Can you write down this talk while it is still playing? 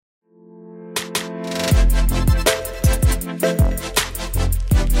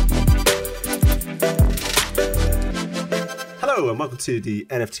Hello and welcome to the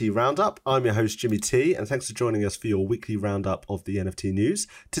NFT Roundup. I'm your host Jimmy T, and thanks for joining us for your weekly roundup of the NFT news.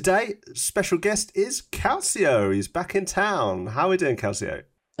 Today, special guest is Calcio. He's back in town. How are we doing, Calcio?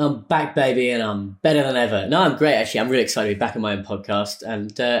 I'm back, baby, and I'm better than ever. No, I'm great, actually. I'm really excited to be back on my own podcast.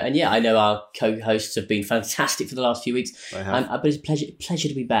 And yeah, I know our co-hosts have been fantastic for the last few weeks. But it's a pleasure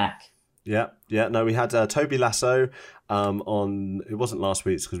to be back. Yeah. No, we had Toby Lasso on, it wasn't last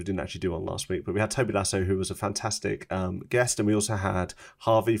week's because we didn't actually do one last week, but we had Toby Lasso, who was a fantastic guest, and we also had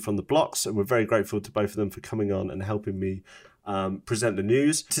Harvey from The Blocks, and we're very grateful to both of them for coming on and helping me present the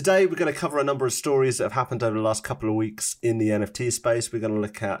news. Today, we're going to cover a number of stories that have happened over the last couple of weeks in the NFT space. We're going to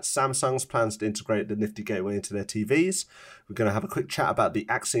look at Samsung's plans to integrate the Nifty Gateway into their TVs. We're going to have a quick chat about the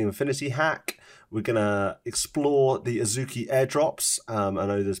Axie Infinity hack. We're going to explore the Azuki airdrops. I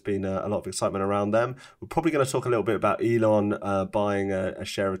know there's been a lot of excitement around them. We're probably going to talk a little bit about Elon buying a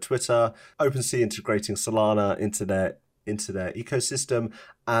share of Twitter, OpenSea integrating Solana into their ecosystem,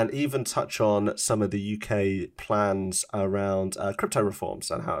 and even touch on some of the UK plans around crypto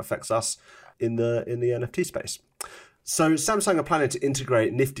reforms and how it affects us in the NFT space. So Samsung are planning to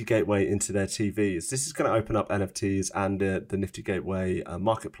integrate Nifty Gateway into their TVs. This is going to open up NFTs and the Nifty Gateway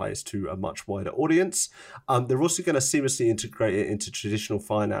marketplace to a much wider audience. They're also going to seamlessly integrate it into traditional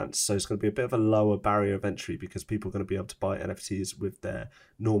finance. So it's going to be a bit of a lower barrier of entry because people are going to be able to buy NFTs with their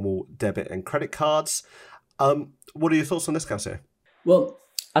normal debit and credit cards. What are your thoughts on this, Calcio? Well,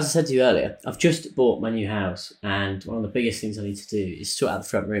 as I said to you earlier, I've just bought my new house, and one of the biggest things I need to do is sort out the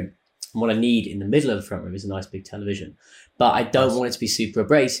front room. And what I need in the middle of the front room is a nice big television. But I don't want it to be super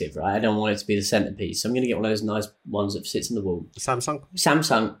abrasive, right? I don't want it to be the centerpiece. So I'm going to get one of those nice ones that sits on the wall.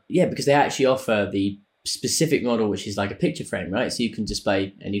 Samsung, yeah, because they actually offer the specific model, which is like a picture frame, right? So you can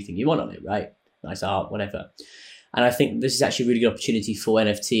display anything you want on it, right? Nice art, whatever. And I think this is actually a really good opportunity for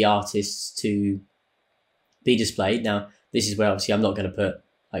NFT artists to be displayed. Now, this is where obviously I'm not going to put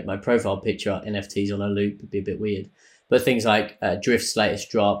like my profile picture NFTs on a loop. It'd be a bit weird. But things like Drift's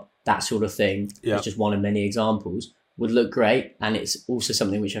latest drop, that sort of thing, it's just one of many examples, would look great. And it's also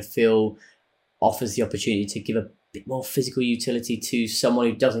something which I feel offers the opportunity to give a bit more physical utility to someone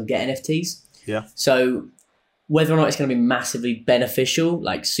who doesn't get NFTs. Yeah. So whether or not it's going to be massively beneficial,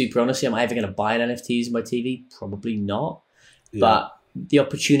 like super honestly, am I ever going to buy an NFT using my TV? Probably not. Yeah. But the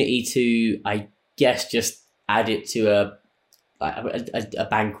opportunity to, I guess, just add it to a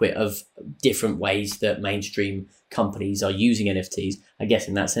banquet of different ways that mainstream companies are using NFTs, I guess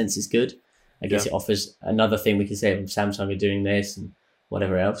in that sense is good. I guess it offers another thing we can say when Samsung are doing this and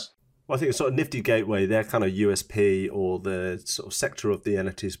whatever else. Well, I think it's sort of Nifty Gateway, their kind of USP or the sort of sector of the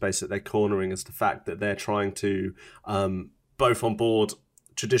NFT space that they're cornering is the fact that they're trying to both onboard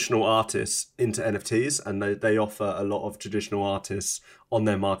traditional artists into NFTs, and they offer a lot of traditional artists on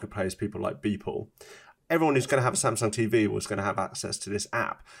their marketplace, people like Beeple. Everyone who's going to have a Samsung TV was going to have access to this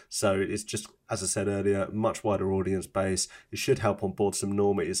app. So it's just, as I said earlier, much wider audience base. It should help onboard some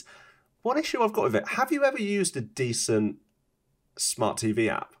normies. One issue I've got with it, have you ever used a decent smart TV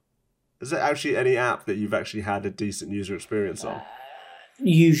app? Is there actually any app that you've actually had a decent user experience on?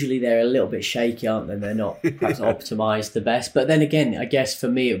 Usually they're a little bit shaky, aren't they? They're not perhaps optimized the best. But then again, I guess for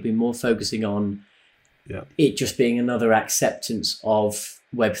me, it would be more focusing on it just being another acceptance of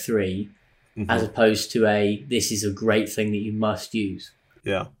Web3. Mm-hmm. As opposed to this is a great thing that you must use.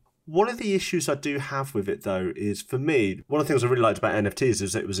 Yeah. One of the issues I do have with it, though, is for me, one of the things I really liked about NFTs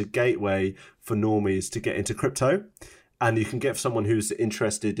is that it was a gateway for normies to get into crypto. And you can get someone who's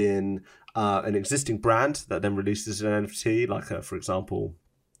interested in an existing brand that then releases an NFT, like, for example,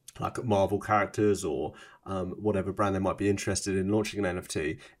 like Marvel characters or whatever brand they might be interested in launching an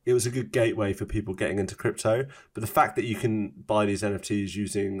NFT. It was a good gateway for people getting into crypto. But the fact that you can buy these NFTs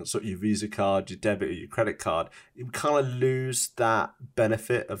using sort of your Visa card, your debit, or your credit card, you kind of lose that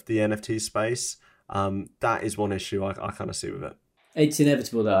benefit of the NFT space. That is one issue I kind of see with it. It's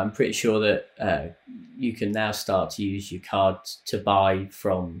inevitable, though. I'm pretty sure that you can now start to use your card to buy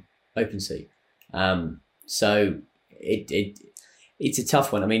from OpenSea. So it's a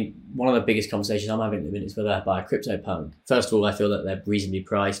tough one. I mean, one of the biggest conversations I'm having at the minute is whether I buy a CryptoPunk. First of all, I feel that they're reasonably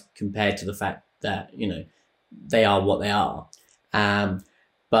priced compared to the fact that, they are what they are.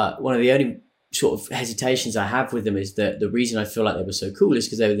 But one of the only sort of hesitations I have with them is that the reason I feel like they were so cool is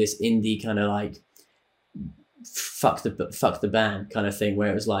because they were this indie kind of like fuck the band kind of thing, where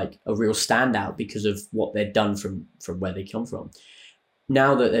it was like a real standout because of what they'd done from where they come from.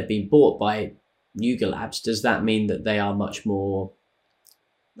 Now that they've been bought by Yuga Labs, does that mean that they are much more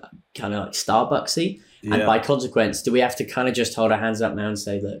kind of like Starbucksy? Yeah. And by consequence, do we have to kind of just hold our hands up now and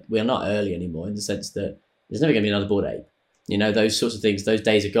say that we are not early anymore, in the sense that there's never going to be another Bored Ape? Those sorts of things, those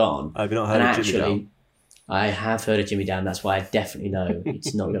days are gone. I've not heard of Jimmy. I have heard of Jimmy Dan. That's why I definitely know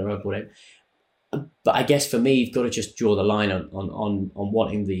it's not going to rug pull him. But I guess for me, you've got to just draw the line on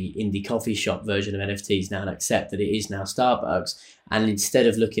wanting the indie coffee shop version of NFTs now and accept that it is now Starbucks. And instead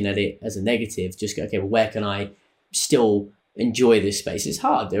of looking at it as a negative, just go, okay, well, where can I still enjoy this space? It's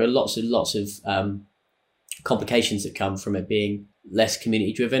hard. There are lots of complications that come from it being less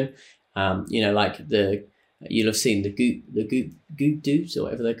community driven. Like you'll have seen the goop dudes or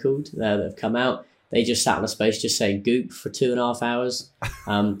whatever they're called that have come out. They just sat in a space just saying goop for 2.5 hours,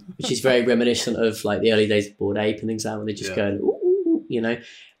 which is very reminiscent of like the early days of Bored Ape and things like that, when they're just going, ooh,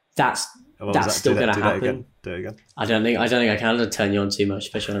 that's still going to happen. Do it again. I don't think I can. I'll turn you on too much,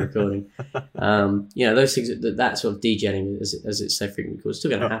 especially on a recording. Those things, that sort of degenning, as it's so frequently called,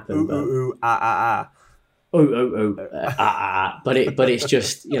 still going to happen. But it's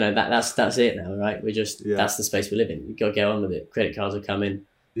just, that's it now, right? We're just, that's the space we live in. You've got to get on with it. Credit cards are coming.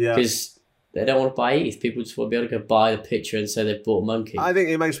 Yeah. Because they don't want to buy ETH. People just want to be able to go buy the picture and say they've bought Monkey. I think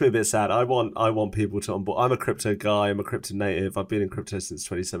it makes me a bit sad. I want people to onboard. I'm a crypto guy. I'm a crypto native. I've been in crypto since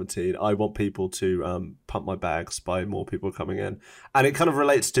 2017. I want people to pump my bags by more people coming in. And it kind of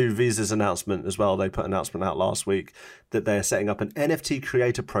relates to Visa's announcement as well. They put an announcement out last week that they're setting up an NFT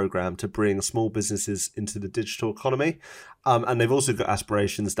creator program to bring small businesses into the digital economy. And they've also got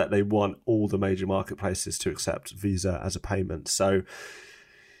aspirations that they want all the major marketplaces to accept Visa as a payment. So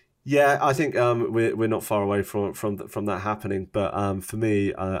yeah, I think we're not far away from that happening. But for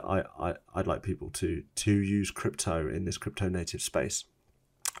me, I'd like people to use crypto in this crypto native space.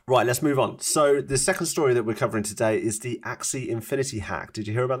 Right, let's move on. So the second story that we're covering today is the Axie Infinity hack. Did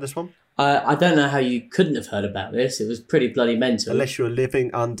you hear about this one? I don't know how you couldn't have heard about this. It was pretty bloody mental. Unless you're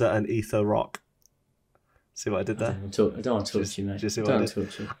living under an ether rock. See what I did there? I don't want to talk to you, mate. I don't want to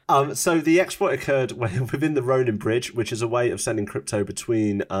talk to you. So the exploit occurred within the Ronin bridge, which is a way of sending crypto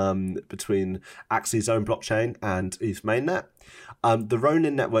between Axie's own blockchain and ETH mainnet. The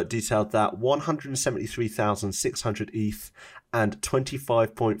Ronin network detailed that 173,600 ETH and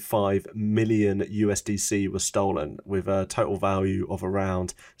 25.5 million USDC was stolen, with a total value of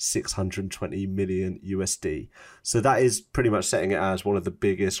around 620 million USD. So that is pretty much setting it as one of the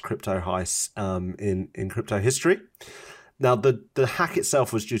biggest crypto heists in crypto history. Now, the hack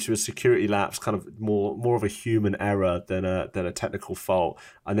itself was due to a security lapse, kind of more of a human error than a technical fault.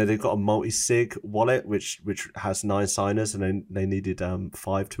 I know they've got a multi-sig wallet which has 9 signers, and they needed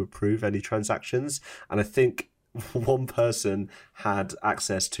 5 to approve any transactions. And I think one person had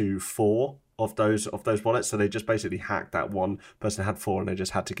access to 4 of those wallets, so they just basically hacked that one person had 4, and they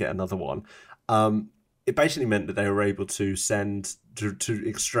just had to get another one. It basically meant that they were able to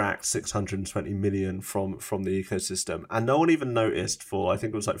extract 620 million from the ecosystem, and no one even noticed for, I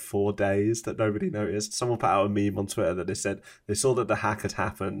think it was like 4 days that nobody noticed. Someone put out a meme on Twitter that they said they saw that the hack had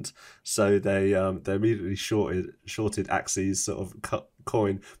happened, so they immediately shorted Axie's sort of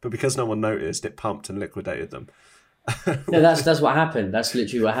coin, but because no one noticed, it pumped and liquidated them. No, that's what happened. That's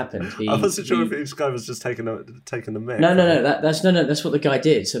literally what happened. I wasn't sure if this guy was just taking the mic. No. That's what the guy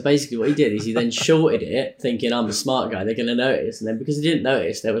did. So basically, what he did is he then shorted it, thinking I'm the smart guy. They're going to notice, and then because he didn't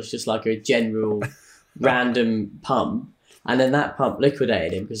notice, there was just like a general random pump, and then that pump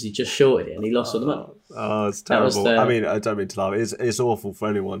liquidated him because he just shorted it and he lost all the money. Oh, it's terrible. I mean, I don't mean to laugh. It's awful for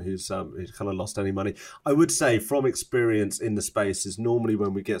anyone who's kind of lost any money. I would say from experience in the space is normally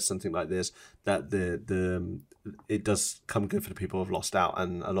when we get something like this, that it does come good for the people who've lost out,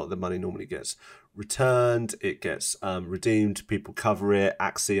 and a lot of the money normally gets returned. It gets redeemed. People cover it.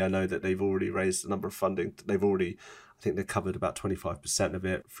 Axie, I know that they've already raised a number of funding. I think they covered about 25% of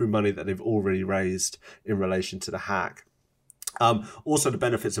it through money that they've already raised in relation to the hack. Also, the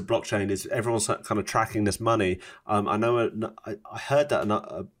benefits of blockchain is everyone's kind of tracking this money. I know I heard that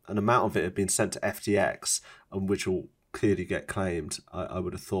an amount of it had been sent to FTX, which will clearly get claimed, I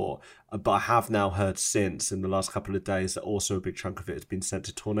would have thought. But I have now heard since, in the last couple of days, that also a big chunk of it has been sent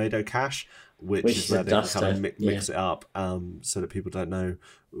to Tornado Cash, which is where they can kind of mix it up so that people don't know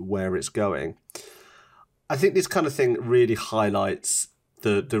where it's going. I think this kind of thing really highlights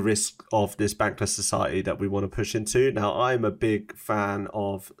the risk of this bankless society that we want to push into. Now, I'm a big fan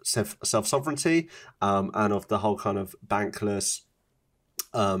of self-sovereignty and of the whole kind of bankless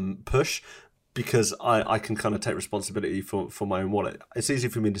push, because I can kind of take responsibility for my own wallet. It's easy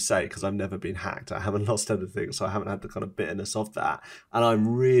for me to say because I've never been hacked. I haven't lost anything, so I haven't had the kind of bitterness of that. And I'm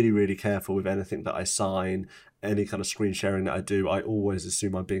really, really careful with anything that I sign, any kind of screen sharing that I do. I always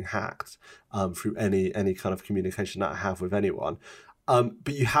assume I'm being hacked through any kind of communication that I have with anyone.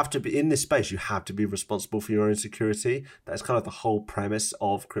 But you have to be in this space. You have to be responsible for your own security. That's kind of the whole premise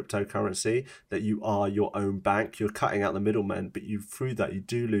of cryptocurrency, that you are your own bank. You're cutting out the middlemen, but through that you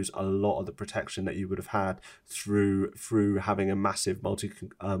do lose a lot of the protection that you would have had through having a massive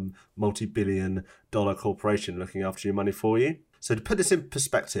multi-billion dollar corporation looking after your money for you. So to put this in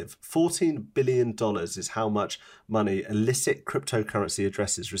perspective, $14 billion is how much money illicit cryptocurrency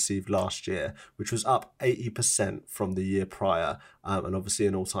addresses received last year, which was up 80% from the year prior, and obviously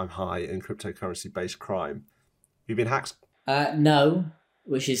an all-time high in cryptocurrency-based crime. Have you been hacked? No,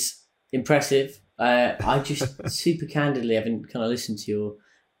 which is impressive. I just super candidly, having kind of listened to your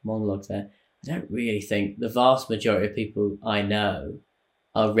monologue there, I don't really think the vast majority of people I know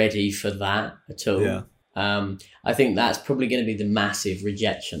are ready for that at all. Yeah. I think that's probably going to be the massive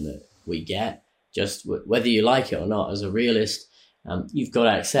rejection that we get, just whether you like it or not. As a realist, you've got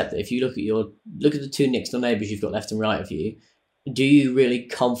to accept that if you look at the two next door neighbours you've got left and right of you, do you really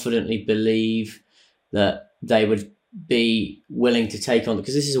confidently believe that they would be willing to take on,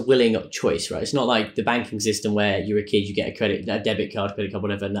 because this is a willing choice, right? It's not like the banking system where you're a kid, you get a debit card, credit card,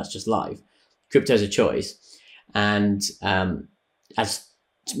 whatever, and that's just life. Crypto's a choice, and as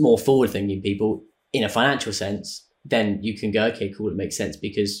more forward-thinking people, in a financial sense, then you can go, okay, cool, it makes sense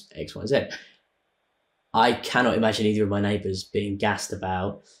because X, Y, and Z. I cannot imagine either of my neighbours being gassed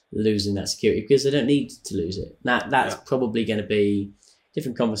about losing that security because they don't need to lose it. That's probably going to be a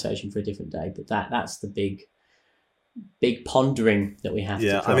different conversation for a different day, but that's the big pondering that we have to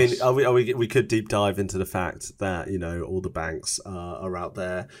cross. I mean, we could deep dive into the fact that, all the banks are out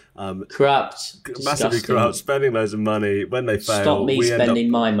there corrupt, massively corrupt, spending loads of money. When they fail, stop me spending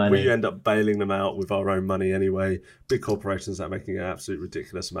my money. We end up bailing them out with our own money anyway. Big corporations that are making an absolute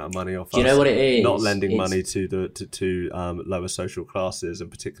ridiculous amount of monne off us. Do you know what it is? Not lending money to lower social classes and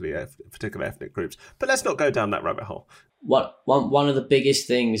particular ethnic groups. But let's not go down that rabbit hole. One of the biggest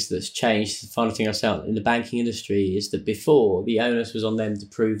things that's changed, the final thing I say in the banking industry, is that before the onus was on them to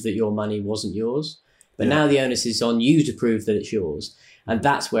prove that your money wasn't yours, but now the onus is on you to prove that it's yours, and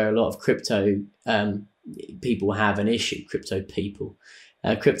that's where a lot of crypto people have an issue. Crypto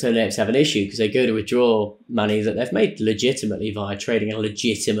nerds have an issue because they go to withdraw money that they've made legitimately via trading a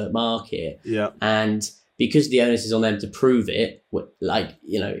legitimate market, and because the onus is on them to prove it,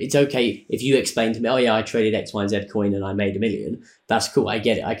 it's okay if you explain to me, oh yeah, I traded X, Y, and Z coin and I made $1 million. That's cool. I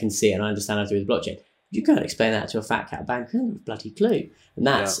get it. I can see it and I understand how to do the blockchain. You can't explain that to a fat cat bank. I don't have a bloody clue. And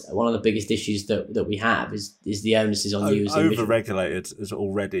that's one of the biggest issues that we have is the onus is on you. Over-regulated is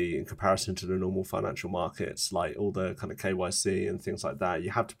already in comparison to the normal financial markets, like all the kind of KYC and things like that.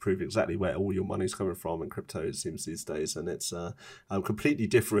 You have to prove exactly where all your money's coming from in crypto, it seems these days. And it's completely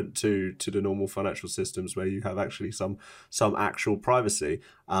different to the normal financial systems where you have actually some actual privacy.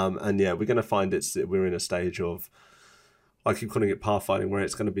 We're going to find we're in a stage of, I keep calling it pathfinding, where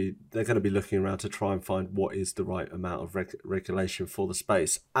they're going to be looking around to try and find what is the right amount of regulation for the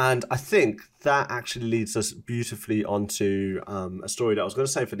space. And I think that actually leads us beautifully onto a story that I was going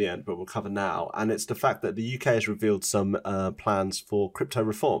to say for the end, but we'll cover now. And it's the fact that the UK has revealed some plans for crypto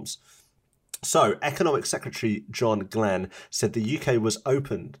reforms. So, Economic Secretary John Glenn said the UK was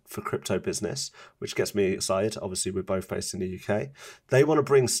open for crypto business, which gets me excited. Obviously, we're both based in the UK. They want to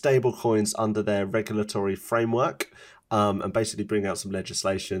bring stable coins under their regulatory framework. And basically bring out some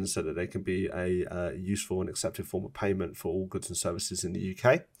legislation so that they can be a useful and accepted form of payment for all goods and services in the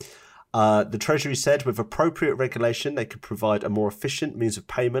UK. The Treasury said with appropriate regulation, they could provide a more efficient means of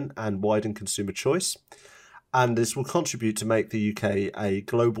payment and widen consumer choice. And this will contribute to make the UK a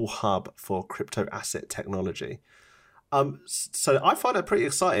global hub for crypto asset technology. So I find it pretty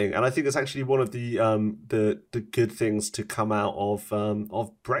exciting, and I think it's actually one of the good things to come out of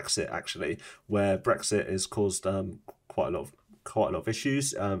Brexit, actually, where Brexit has caused quite a lot of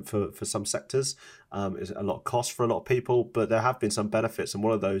issues for some sectors. It's a lot of cost for a lot of people, but there have been some benefits, and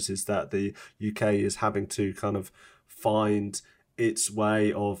one of those is that the UK is having to kind of find its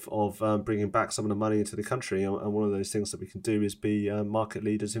way of bringing back some of the money into the country, and one of those things that we can do is be market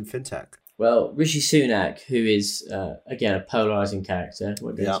leaders in fintech. Well, Rishi Sunak, who is, again, a polarising character,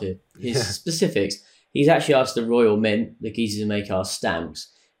 won't go into his specifics, he's actually asked the Royal Mint, the geezers who make our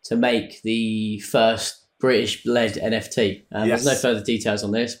stamps, to make the first British-led NFT. There's no further details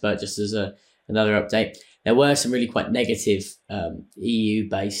on this, but just as another update, there were some really quite negative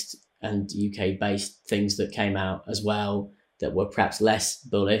EU-based and UK-based things that came out as well that were perhaps less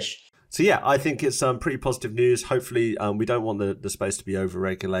bullish. So yeah, I think it's pretty positive news. Hopefully, we don't want the space to be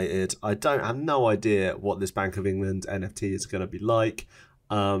over-regulated. I have no idea what this Bank of England NFT is going to be like.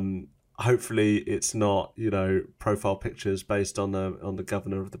 Hopefully, it's not profile pictures based on the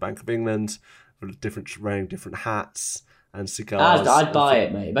governor of the Bank of England, wearing different hats. and cigars. I'd buy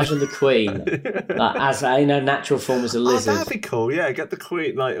it, mate. Imagine the Queen, like, as a natural form as a lizard. Oh, that'd be cool. Yeah, get the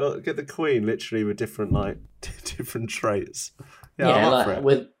Queen, literally with different different traits. Yeah, I'm up for it.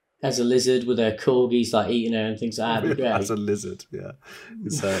 With as a lizard with her corgis like eating her and things like that. That'd be great. As a lizard, yeah.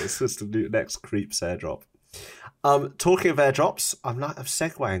 It's just the next creeps airdrop. Talking of airdrops, I'm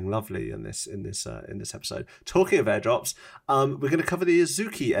segueing lovely in this episode. Talking of airdrops, we're going to cover the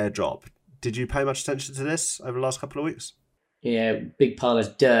Azuki airdrop. Did you pay much attention to this over the last couple of weeks? Yeah, big pile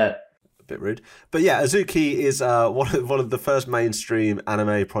of dirt. A bit rude, but yeah, Azuki is one of the first mainstream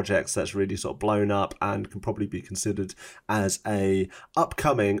anime projects that's really sort of blown up and can probably be considered as a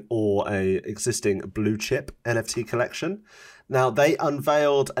upcoming or a existing blue chip NFT collection. Now, they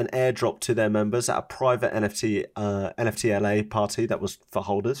unveiled an airdrop to their members at a private NFT LA party that was for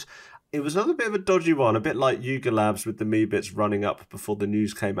holders. It was a little bit of a dodgy one, a bit like Yuga Labs with the Meebits running up before the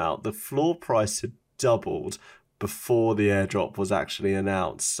news came out. The floor price had doubled before the airdrop was actually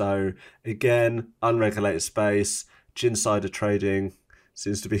announced. So again, unregulated space, insider trading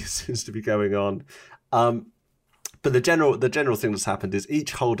seems to be going on. But the general thing that's happened is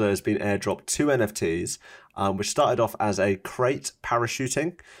each holder has been airdropped 2 NFTs, which started off as a crate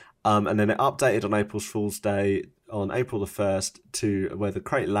parachuting, and then it updated on April Fool's Day on April the 1st to where the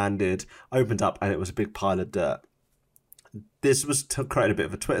crate landed, opened up, and it was a big pile of dirt. This was to create a bit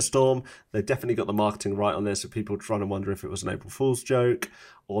of a Twitter storm. They definitely got the marketing right on this, with people trying to wonder if it was an April Fool's joke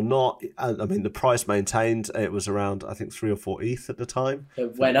or not. I mean, the price maintained. It was around, I think, 3 or 4 ETH at the time.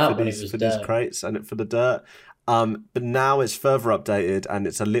 It went up when it was for dirt. These crates and for the dirt. But now it's further updated, and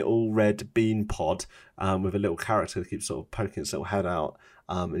it's a little red bean pod with a little character that keeps sort of poking its little head out,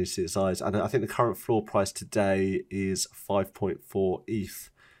 and you see its eyes. And I think the current floor price today is 5.4 ETH.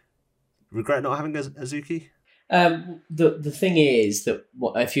 Regret not having Azuki? The thing is that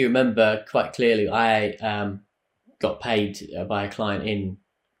if you remember quite clearly, I got paid by a client in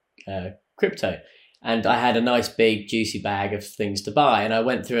crypto, and I had a nice big juicy bag of things to buy, and I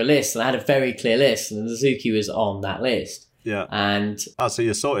went through a list, and I had a very clear list, and Azuki was on that list. Yeah. And so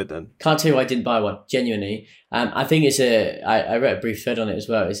you're sorted then? Can't tell you I didn't buy one, genuinely. I think I wrote a brief thread on it as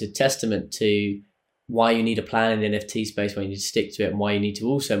well. It's a testament to why you need a plan in the NFT space, why you need to stick to it, and why you need to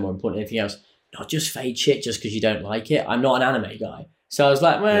also, more important than anything else, not just fade shit just because you don't like it. I'm not an anime guy. So I was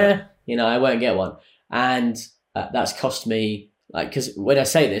like, I won't get one. And that's cost me, because when I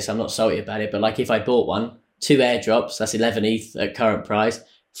say this, I'm not salty about it, but if I bought one, 2 airdrops, that's 11 ETH at current price,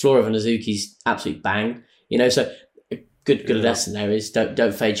 floor of an Azuki's absolute bang. So a good lesson there is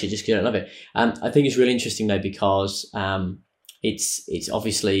don't fade shit just because you don't love it. I think it's really interesting though, because it's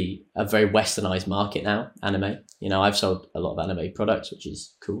obviously a very westernized market now, anime. I've sold a lot of anime products, which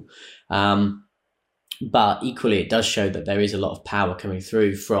is cool. But equally, it does show that there is a lot of power coming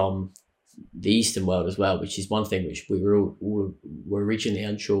through from the Eastern world as well, which is one thing which we were originally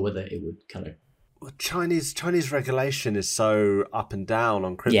unsure whether it would kind of. Well, Chinese regulation is so up and down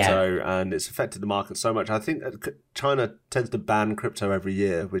on crypto, and it's affected the market so much. I think China tends to ban crypto every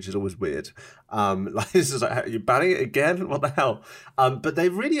year, which is always weird. This is you're banning it again? What the hell? But they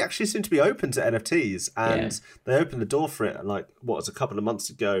really actually seem to be open to NFTs, and they opened the door for it. A couple of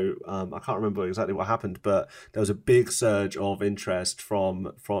months ago? I can't remember exactly what happened, but there was a big surge of interest from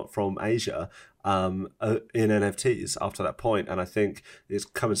Asia. In NFTs after that point, and I think it's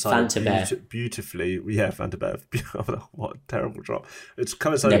coincided beautifully. Yeah, Fantabear. What a terrible drop! It's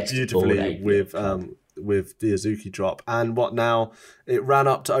coincided beautifully with the Azuki drop, and what now? It ran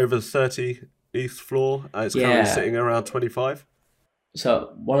up to over 30 ETH floor. It's currently sitting around 25.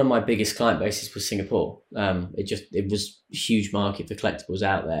 So one of my biggest client bases was Singapore. It was a huge market for collectibles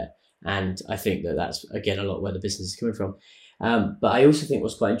out there, and I think that's again a lot where the business is coming from. But I also think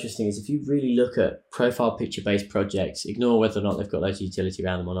what's quite interesting is if you really look at profile picture-based projects, ignore whether or not they've got loads of utility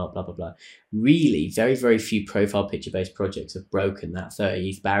around them or not, blah, blah, blah. Really, very, very few profile picture-based projects have broken that 30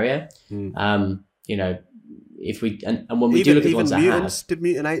 ETH barrier. If we and when we do look at the ones that have... Did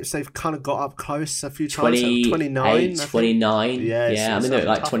Mutant Apes, they've kind of got up close a few times. 29? 29. Yeah, they're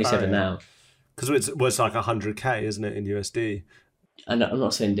like 27 barrier now. Because it's like 100K, isn't it, in USD? And I'm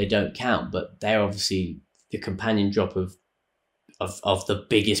not saying they don't count, but they're obviously the companion drop of the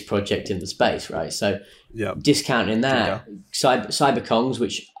biggest project in the space, right? So discounting that, Cyberkongs,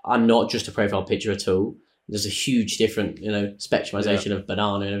 which are not just a profile picture at all. There's a huge different, spectrumization of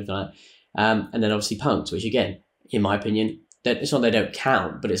banana and everything like that. And then obviously punks, which again, in my opinion, it's not they don't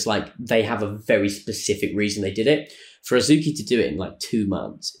count, but it's they have a very specific reason they did it. For Azuki to do it in 2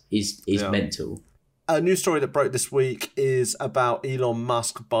 months is mental. A news story that broke this week is about Elon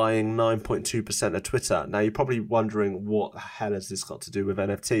Musk buying 9.2% of Twitter. Now, you're probably wondering what the hell has this got to do with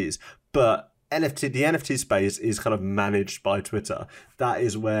NFTs? But the NFT space is kind of managed by Twitter. That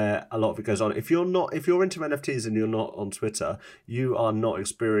is where a lot of it goes on. If you're into NFTs and you're not on Twitter, you are not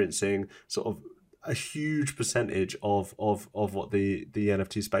experiencing sort of a huge percentage of what the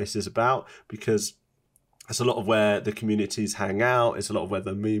NFT space is about, because it's a lot of where the communities hang out. It's a lot of where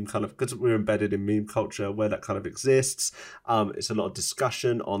the meme kind of, because we're embedded in meme culture, where that kind of exists. It's a lot of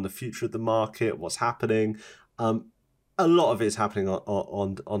discussion on the future of the market, what's happening. A lot of it is happening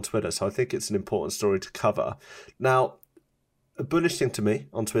on Twitter. So I think it's an important story to cover. Now, a bullish thing to me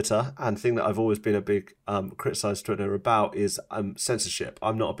on Twitter, and thing that I've always been a big criticised Twitter about, is censorship.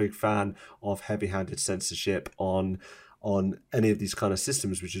 I'm not a big fan of heavy-handed censorship on any of these kind of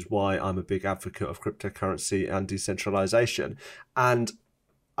systems, which is why I'm a big advocate of cryptocurrency and decentralization. And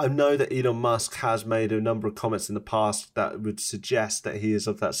I know that Elon Musk has made a number of comments in the past that would suggest that he is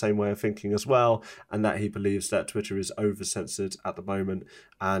of that same way of thinking as well, and that he believes that Twitter is over-censored at the moment.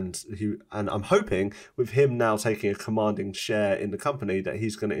 And I'm hoping with him now taking a commanding share in the company that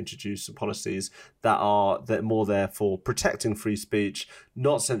he's going to introduce some policies that are more there for protecting free speech,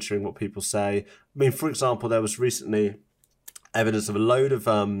 not censoring what people say. I mean, for example, there was recently evidence of a load of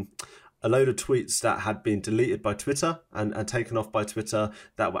tweets that had been deleted by Twitter and taken off by Twitter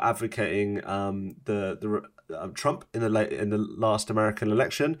that were advocating the Trump in the last American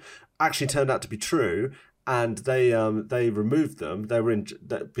election. Actually turned out to be true, and they removed them. They were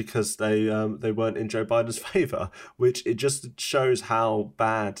because they weren't in Joe Biden's favor, which it just shows how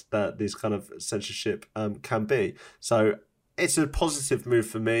bad that these kind of censorship can be. So it's a positive move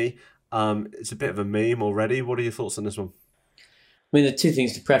for me. It's a bit of a meme already. What are your thoughts on this one? I mean, the two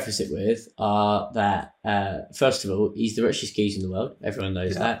things to preface it with are that, first of all, he's the richest geezer in the world. Everyone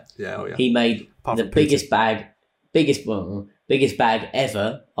knows that. Yeah, oh yeah. He made the biggest bag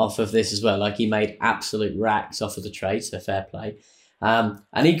ever off of this as well. Like, he made absolute racks off of the trade, so fair play.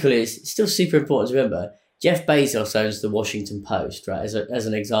 And equally, it's still super important to remember, Jeff Bezos owns the Washington Post, right? As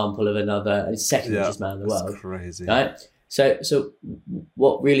an example of another, and second richest man in the world. That's crazy. Right? So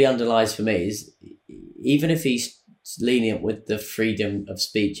what really underlies for me is, even if he's lenient with the freedom of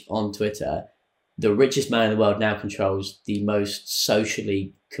speech on Twitter, the richest man in the world now controls the most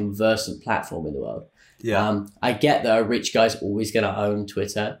socially conversant platform in the world. Yeah. I get that a rich guy's always going to own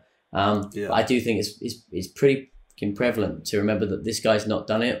Twitter. But I do think it's pretty prevalent to remember that this guy's not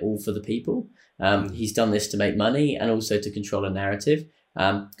done it all for the people. He's done this to make money and also to control a narrative,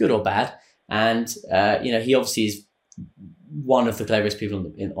 good or bad. And he obviously is one of the cleverest people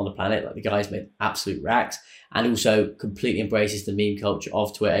on the planet. Like, the guy's made absolute racks, and also completely embraces the meme culture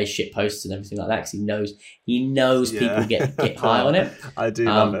of Twitter, shit posts and everything like that, because he knows people get high on it. I do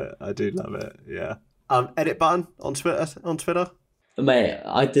love it. Yeah. Edit button on Twitter. Mate,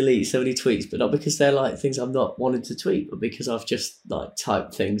 I delete so many tweets, but not because they're like things I'm not wanting to tweet, but because I've just like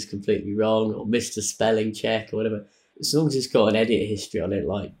typed things completely wrong or missed a spelling check or whatever. As long as it's got an edit history on it,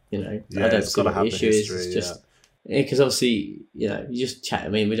 I don't see what the issue is. It's just because obviously, you just chat. I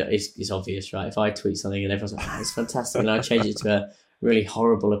mean, it's obvious, right? If I tweet something and everyone's like, it's fantastic, and I change it to a really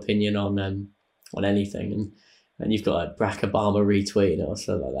horrible opinion on anything, and you've got like Barack Obama retweeting it or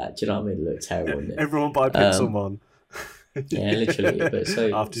something like that. Do you know what I mean? It looks terrible, doesn't it? Everyone buy Pixelmon. Yeah, literally.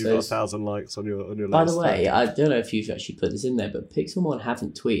 But after you've got 1,000 likes on your by the way, I don't know if you've actually put this in there, but Pixelmon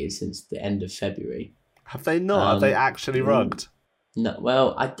haven't tweeted since the end of February. Have they not? Have they actually rugged? No,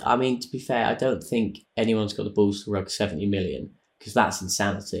 well, I mean, to be fair, I don't think anyone's got the balls to rug 70 million, because that's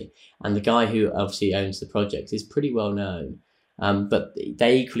insanity. And the guy who obviously owns the project is pretty well known. But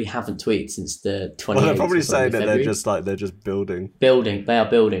they equally haven't tweeted since the 28th. Well, they're probably saying that they're just building. They are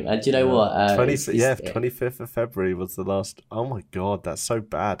building. And do you know what? 25th of February was the last. Oh my God, that's so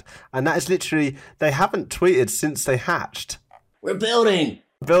bad. And that is literally, they haven't tweeted since they hatched. We're building.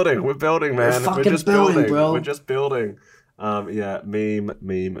 We're building, man. We're just building, bro. We're just building. Meme.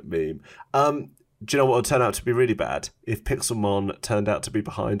 Do you know what would turn out to be really bad? If Pixelmon turned out to be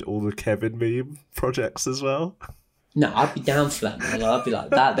behind all the Kevin meme projects as well. No, I'd be down for that, man. I'd be like,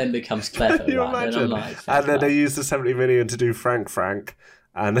 that then becomes clever. Can you imagine? And then they use the 70 million to do Frank.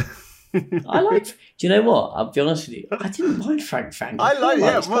 And do you know what? I'll be honest with you. I didn't mind Frank.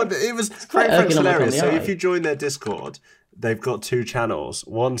 It was Frank's hilarious. So if you join their Discord, they've got two channels.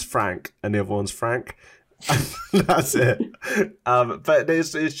 One's Frank and the other one's Frank. That's it. But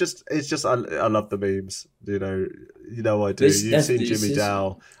it's just I love the memes. You know I do. You've seen Jimmy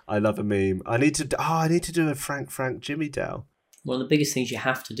Dow. I love a meme. I need to do a Frank Jimmy Dow. One of the biggest things you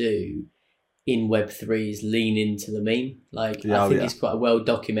have to do in Web3 is lean into the meme. I think it's quite a well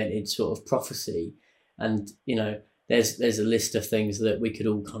documented sort of prophecy, and there's a list of things that we could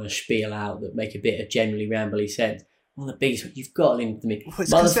all kind of spiel out that make a bit of generally rambly sense. one of the biggest. You've got to link to me, Well,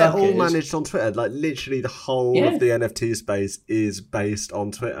 it's because they're all motherfuckers. managed on Twitter. Like literally, the whole of the NFT space is based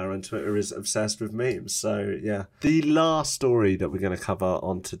on Twitter, and Twitter is obsessed with memes. So yeah, the last story that we're going to cover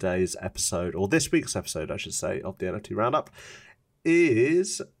on today's episode, or this week's episode, I should say, of the NFT Roundup,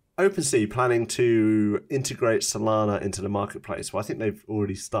 is OpenSea planning to integrate Solana into the marketplace. Well, I think they've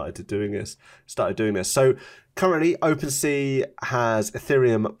already started doing this. So currently, OpenSea has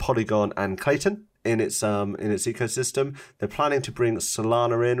Ethereum, Polygon, and Clayton in its ecosystem. They're planning to bring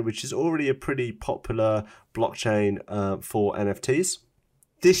Solana in, which is already a pretty popular blockchain for NFTs.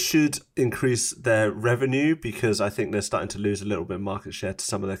 This should increase their revenue because I think they're starting to lose a little bit of market share to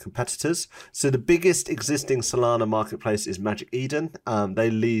some of their competitors. So the biggest existing Solana marketplace is Magic Eden.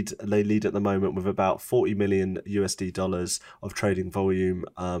 They lead at the moment with about $40 million USD of trading volume.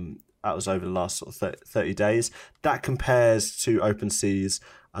 That was over the last sort of 30 days. That compares to OpenSea's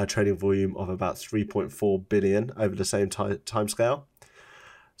trading volume of about 3.4 billion over the same time scale.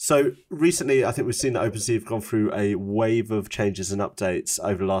 So recently, I think we've seen that OpenSea have gone through a wave of changes and updates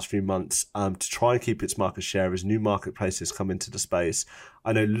over the last few months to try and keep its market share as new marketplaces come into the space.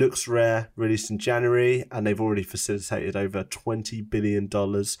 I know LooksRare released in January, and they've already facilitated over $20 billion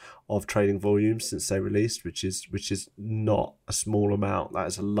of trading volume since they released, which is not a small amount. That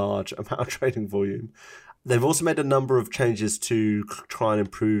is a large amount of trading volume. They've also made a number of changes to try and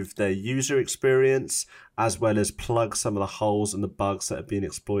improve their user experience, as well as plug some of the holes and the bugs that have been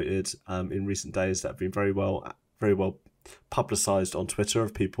exploited in recent days that have been very well publicized on Twitter,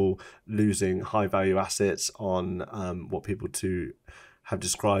 of people losing high value assets on what people to have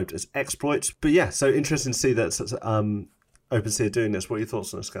described as exploits. But yeah, so interesting to see that OpenSea are doing this. What are your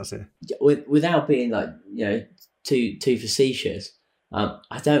thoughts on this, Garcia? Without being too facetious,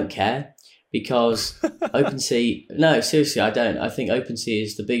 I don't care. Because OpenSea, no, seriously, I don't. I think OpenSea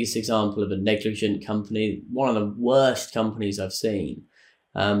is the biggest example of a negligent company, one of the worst companies I've seen.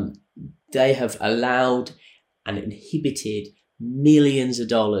 They have allowed and inhibited millions of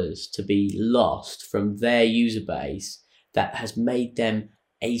dollars to be lost from their user base that has made them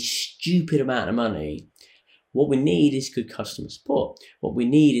a stupid amount of money. What we need is good customer support. What we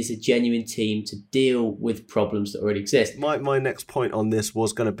need is a genuine team to deal with problems that already exist. My next point on this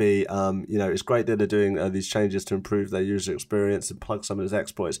was going to be, it's great that they're doing these changes to improve their user experience and plug some of those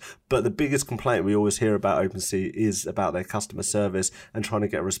exploits. But the biggest complaint we always hear about OpenSea is about their customer service and trying to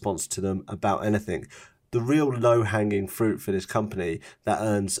get a response to them about anything. The real low-hanging fruit for this company that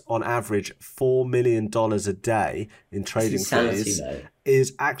earns, on average, $4 million a day in trading fees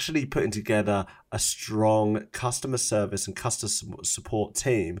is actually putting together a strong customer service and customer support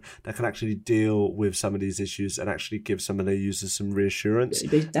team that can actually deal with some of these issues and actually give some of their users some reassurance.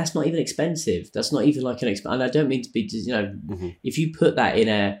 But that's not even expensive. That's not even like and I don't mean to be, if you put that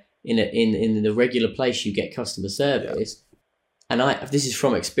in the regular place you get customer service. Yeah. And this is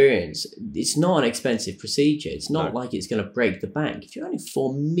from experience, it's not an expensive procedure. It's not like it's going to break the bank. If you're only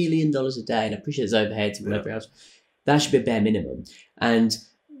 $4 million a day, and I appreciate there's overheads and whatever else, that should be a bare minimum. And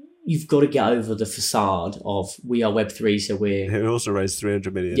you've got to get over the facade of we are Web3, so we're... It also raised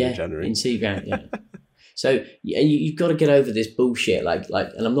 $300 million in January. In seed round, yeah. So you've got to get over this bullshit,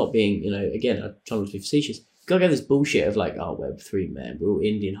 and I'm not being, again, I'm trying not to be facetious. Got to go this bullshit of Web3, man, we're all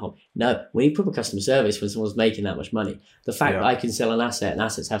Indian hop. No, we need proper customer service when someone's making that much money. The fact that I can sell an asset and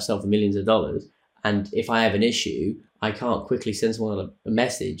assets have sold for millions of dollars, and if I have an issue, I can't quickly send someone a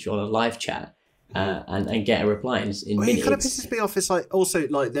message on a live chat and get a reply in minutes. It kind of pisses me off. It's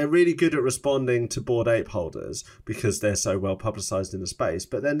also they're really good at responding to Bored Ape holders because they're so well publicized in the space.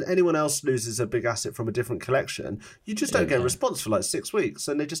 But then anyone else loses a big asset from a different collection, you just don't get a response for 6 weeks,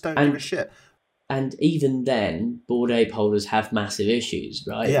 and they just don't give a shit. And even then, Bored Ape holders have massive issues,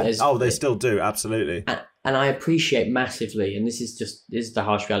 right? Yeah. They still do, absolutely. And I appreciate massively, and this is the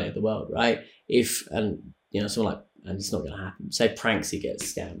harsh reality of the world, right? If someone and it's not going to happen. Say Pranksy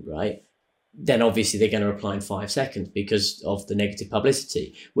gets scammed, right? Then obviously they're going to reply in 5 seconds because of the negative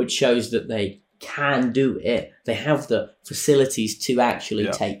publicity, which shows that they can do it. They have the facilities to actually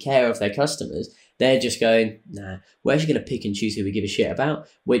take care of their customers. They're just going, nah, we're actually going to pick and choose who we give a shit about,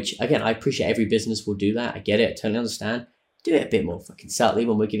 which, again, I appreciate every business will do that. I get it. I totally understand. Do it a bit more fucking subtly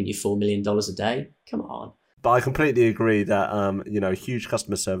when we're giving you $4 million a day. Come on. But I completely agree that, huge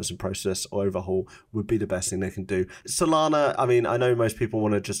customer service and process overhaul would be the best thing they can do. Solana, I know most people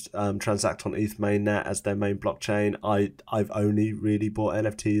want to just transact on ETH mainnet as their main blockchain. I've only really bought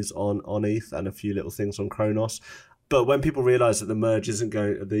NFTs on ETH and a few little things on Kronos. But when people realize that the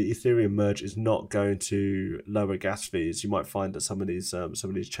Ethereum merge is not going to lower gas fees, you might find that some of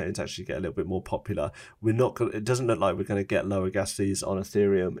these chains actually get a little bit more popular. It doesn't look like we're going to get lower gas fees on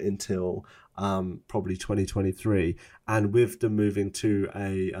Ethereum until probably 2023. And with them moving to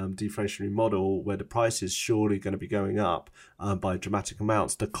a deflationary model where the price is surely going to be going up by dramatic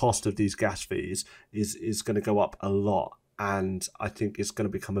amounts, the cost of these gas fees is going to go up a lot. And I think it's going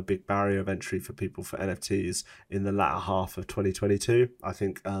to become a big barrier of entry for people for NFTs in the latter half of 2022. I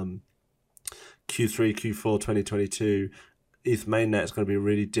think Q3, Q4 2022, ETH mainnet is going to be a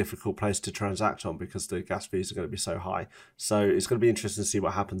really difficult place to transact on because the gas fees are going to be so high. So it's going to be interesting to see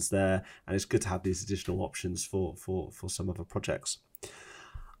what happens there. And it's good to have these additional options for some other projects.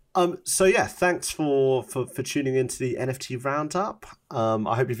 So yeah, thanks for tuning into the NFT Roundup.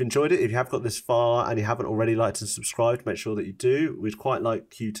 I hope you've enjoyed it. If you have got this far and you haven't already liked and subscribed, make sure that you do. We'd quite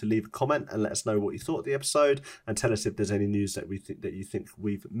like you to leave a comment and let us know what you thought of the episode and tell us if there's any news that you think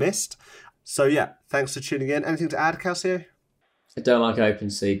we've missed. So yeah, thanks for tuning in. Anything to add, Calcio? I don't like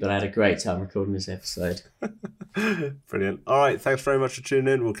OpenSea, but I had a great time recording this episode. Brilliant. All right, thanks very much for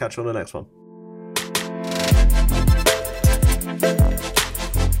tuning in. We'll catch you on the next one.